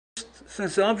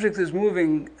since the object is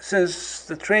moving, since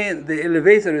the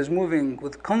elevator is moving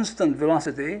with constant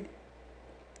velocity,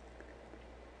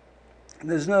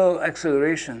 there's no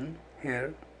acceleration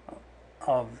here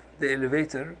of the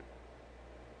elevator,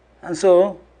 and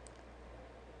so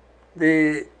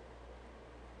the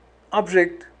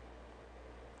object,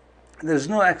 there's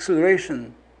no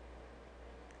acceleration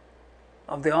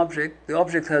of the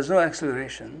object has no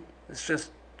acceleration, it's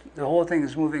just the whole thing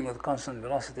is moving with constant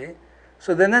velocity,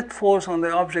 so the net force on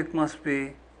the object must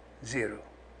be 0.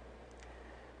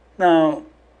 Now,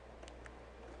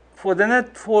 for the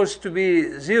net force to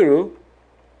be 0,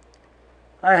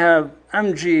 I have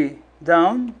mg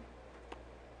down,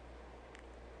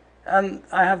 and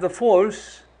I have the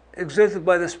force exerted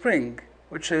by the spring,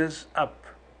 which is up.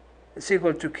 It's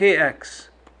equal to kx,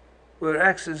 where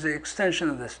x is the extension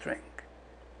of the string.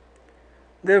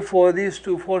 Therefore, these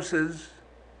two forces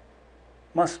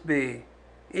must be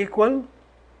equal,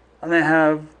 and I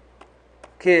have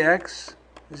kx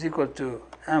is equal to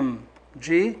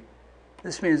mg.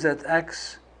 This means that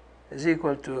x is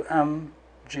equal to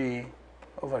mg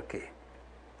over k.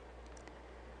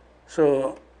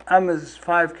 So m is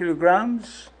 5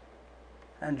 kilograms,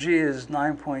 and g is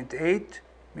 9.8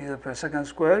 meters per second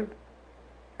squared,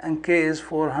 and k is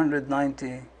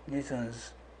 490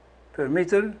 newtons per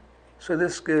meter. So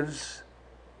this gives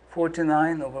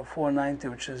 49 over 490,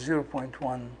 which is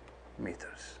 0.1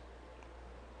 meters.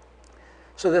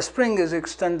 So the spring is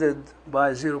extended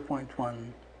by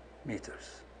 0.1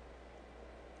 meters.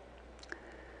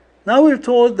 Now we're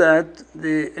told that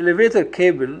the elevator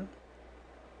cable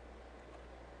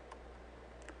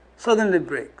suddenly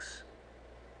breaks,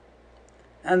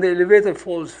 and the elevator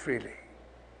falls freely.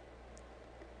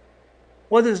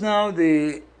 What is now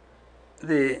in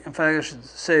fact I should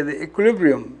say the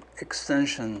equilibrium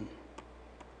extension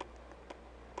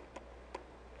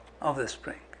of the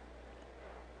spring?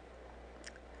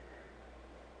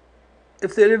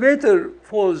 If the elevator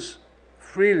falls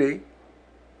freely,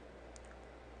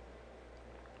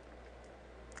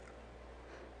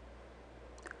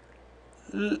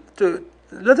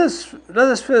 let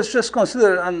us first just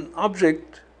consider an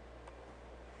object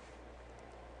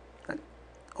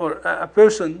or a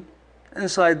person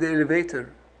inside the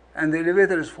elevator, and the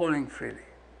elevator is falling freely.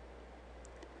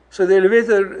 So the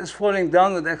elevator is falling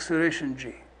down with acceleration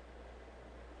g.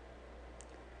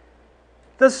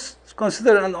 Let's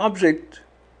consider an object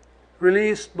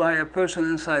released by a person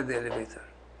inside the elevator.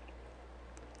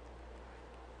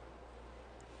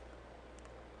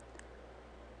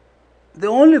 The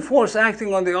only force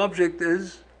acting on the object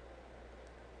is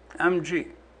mg.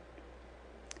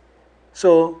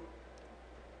 So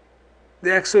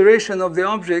the acceleration of the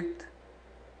object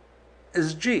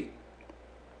is g.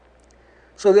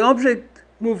 So the object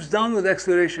moves down with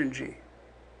acceleration g.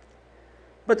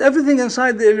 But everything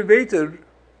inside the elevator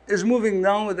is moving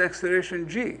down with acceleration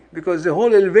g, because the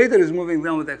whole elevator is moving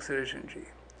down with acceleration g.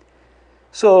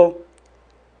 So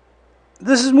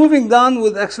this is moving down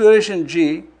with acceleration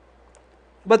g,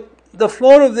 but the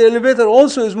floor of the elevator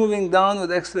also is moving down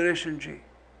with acceleration g.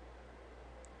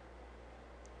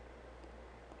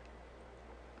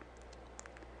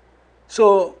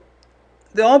 So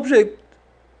the object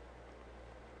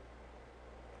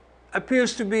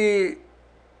appears to be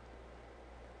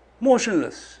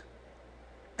motionless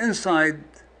inside,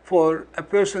 for a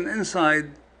person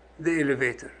inside the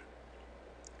elevator,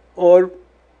 or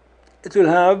it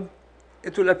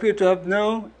will appear to have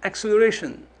no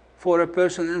acceleration for a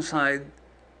person inside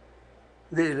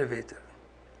the elevator.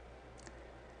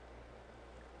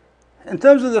 In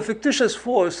terms of the fictitious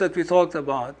force that we talked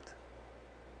about,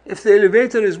 if the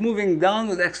elevator is moving down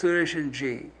with acceleration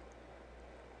g,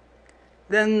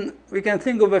 then we can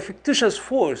think of a fictitious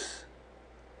force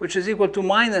which is equal to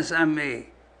minus ma.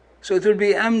 So it will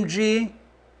be mg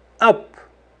up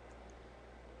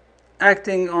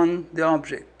acting on the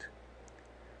object.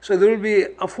 So there will be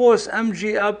a force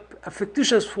mg up, a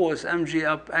fictitious force mg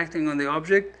up acting on the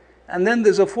object, and then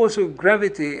there's a force of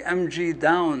gravity mg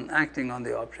down acting on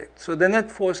the object. So the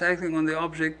net force acting on the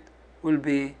object will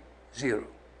be 0.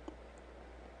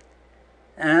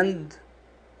 And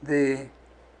the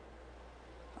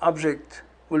object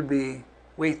will be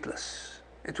weightless.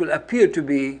 It will appear to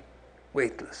be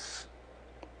weightless.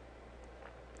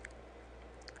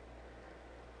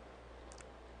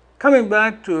 Coming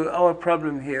back to our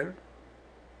problem here,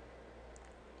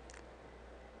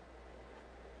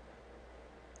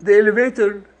 the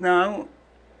elevator now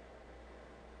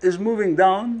is moving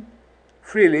down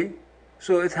freely,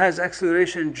 so it has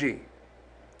acceleration g.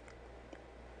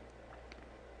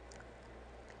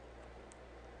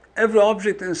 Every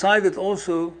object inside it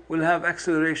also will have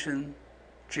acceleration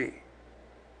g.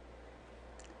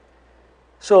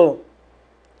 So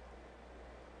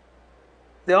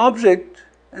the object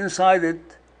inside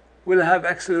it will have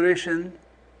acceleration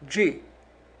g.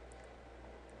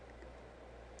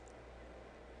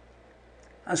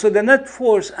 And so the net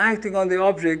force acting on the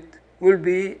object will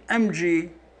be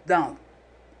mg down.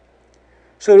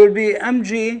 So it will be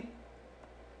mg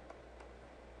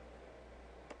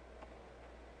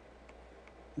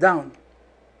down.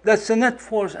 That's the net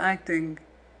force acting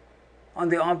on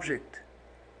the object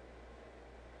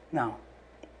now.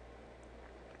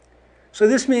 So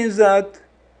this means that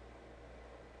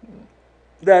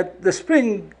the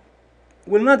spring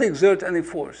will not exert any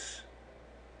force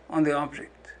on the object.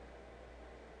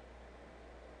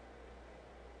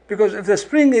 Because if the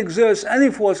spring exerts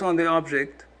any force on the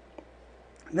object,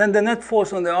 then the net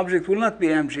force on the object will not be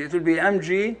mg. It will be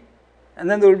mg, and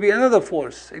then there will be another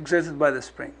force exerted by the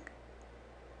spring.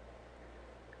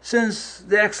 Since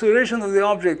the acceleration of the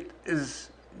object is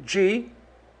g,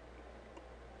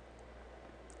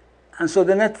 and so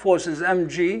the net force is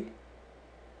mg,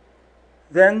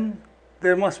 then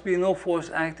there must be no force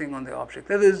acting on the object.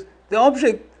 That is, the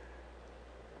object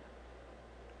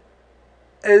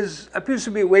appears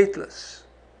to be weightless.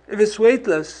 If it's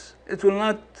weightless, it will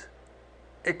not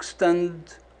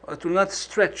extend or it will not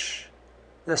stretch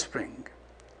the spring.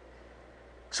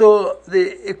 So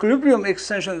the equilibrium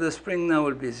extension of the spring now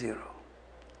will be 0,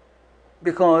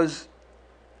 because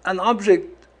an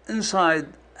object inside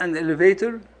an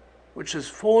elevator which is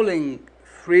falling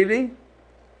freely,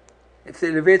 if the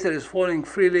elevator is falling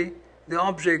freely, the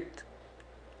object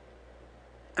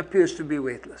appears to be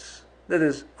weightless. That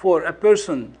is, for a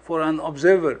person, for an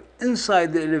observer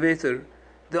inside the elevator,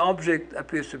 the object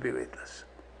appears to be weightless.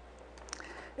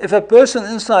 If a person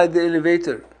inside the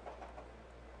elevator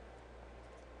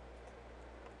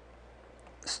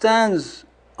stands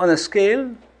on a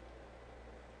scale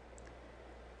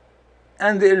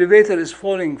and the elevator is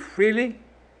falling freely,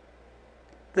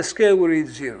 the scale will read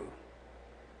 0.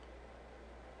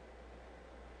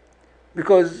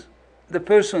 Because the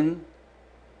person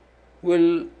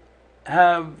will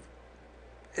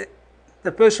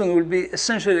be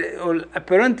essentially or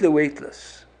apparently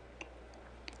weightless.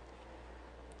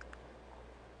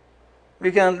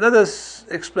 Let us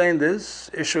explain this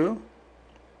issue.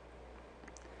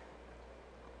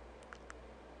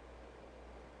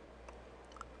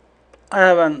 I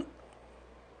have an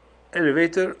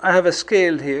elevator, I have a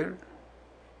scale here,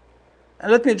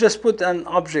 and let me just put an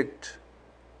object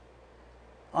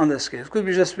on the scale. It could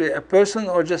be just a person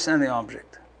or just any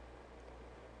object.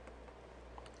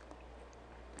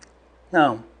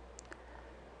 Now,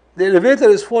 the elevator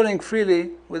is falling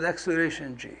freely with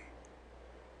acceleration g.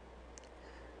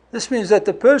 This means that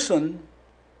the person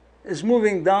is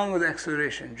moving down with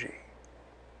acceleration g.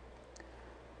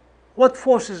 What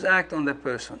forces act on the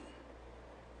person?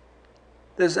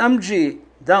 There's mg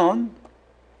down,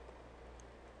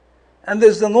 and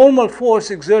there's the normal force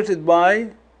exerted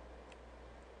by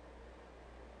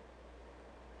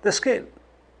the scale.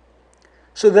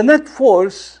 So the net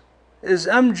force is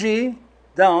mg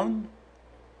down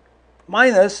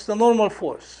minus the normal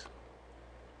force.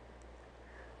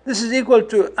 This is equal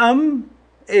to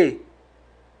ma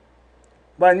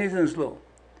by Newton's law.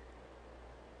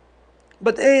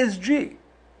 But a is g,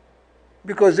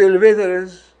 because the elevator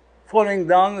is falling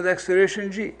down with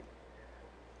acceleration g.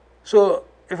 So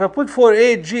if I put for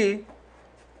a g,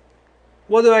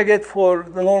 what do I get for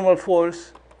the normal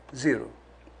force? 0.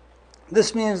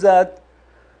 This means that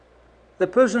the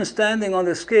person standing on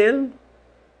the scale,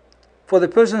 for the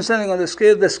person standing on the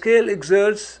scale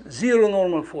exerts 0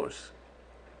 normal force.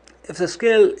 If the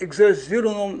scale exerts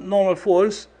 0 normal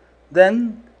force,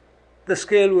 then the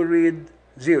scale will read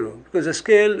 0, because the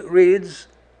scale reads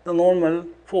the normal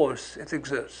force it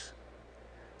exerts.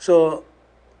 So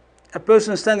a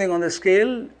person standing on the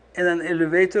scale in an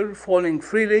elevator falling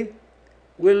freely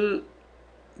will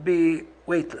be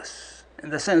weightless,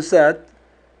 in the sense that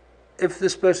if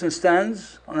this person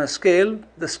stands on a scale,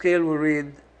 the scale will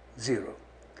read 0.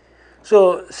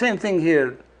 So same thing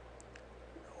here.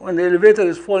 When the elevator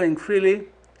is falling freely,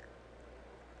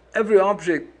 every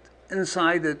object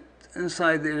inside the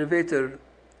elevator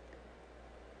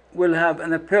will have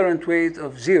an apparent weight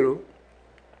of 0,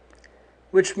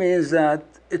 which means that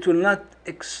it will not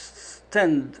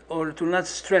extend or it will not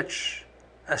stretch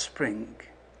a spring.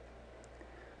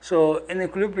 So in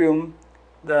equilibrium,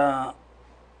 the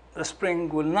spring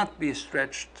will not be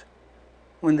stretched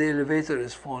when the elevator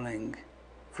is falling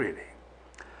freely.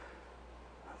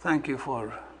 Thank you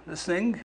for listening.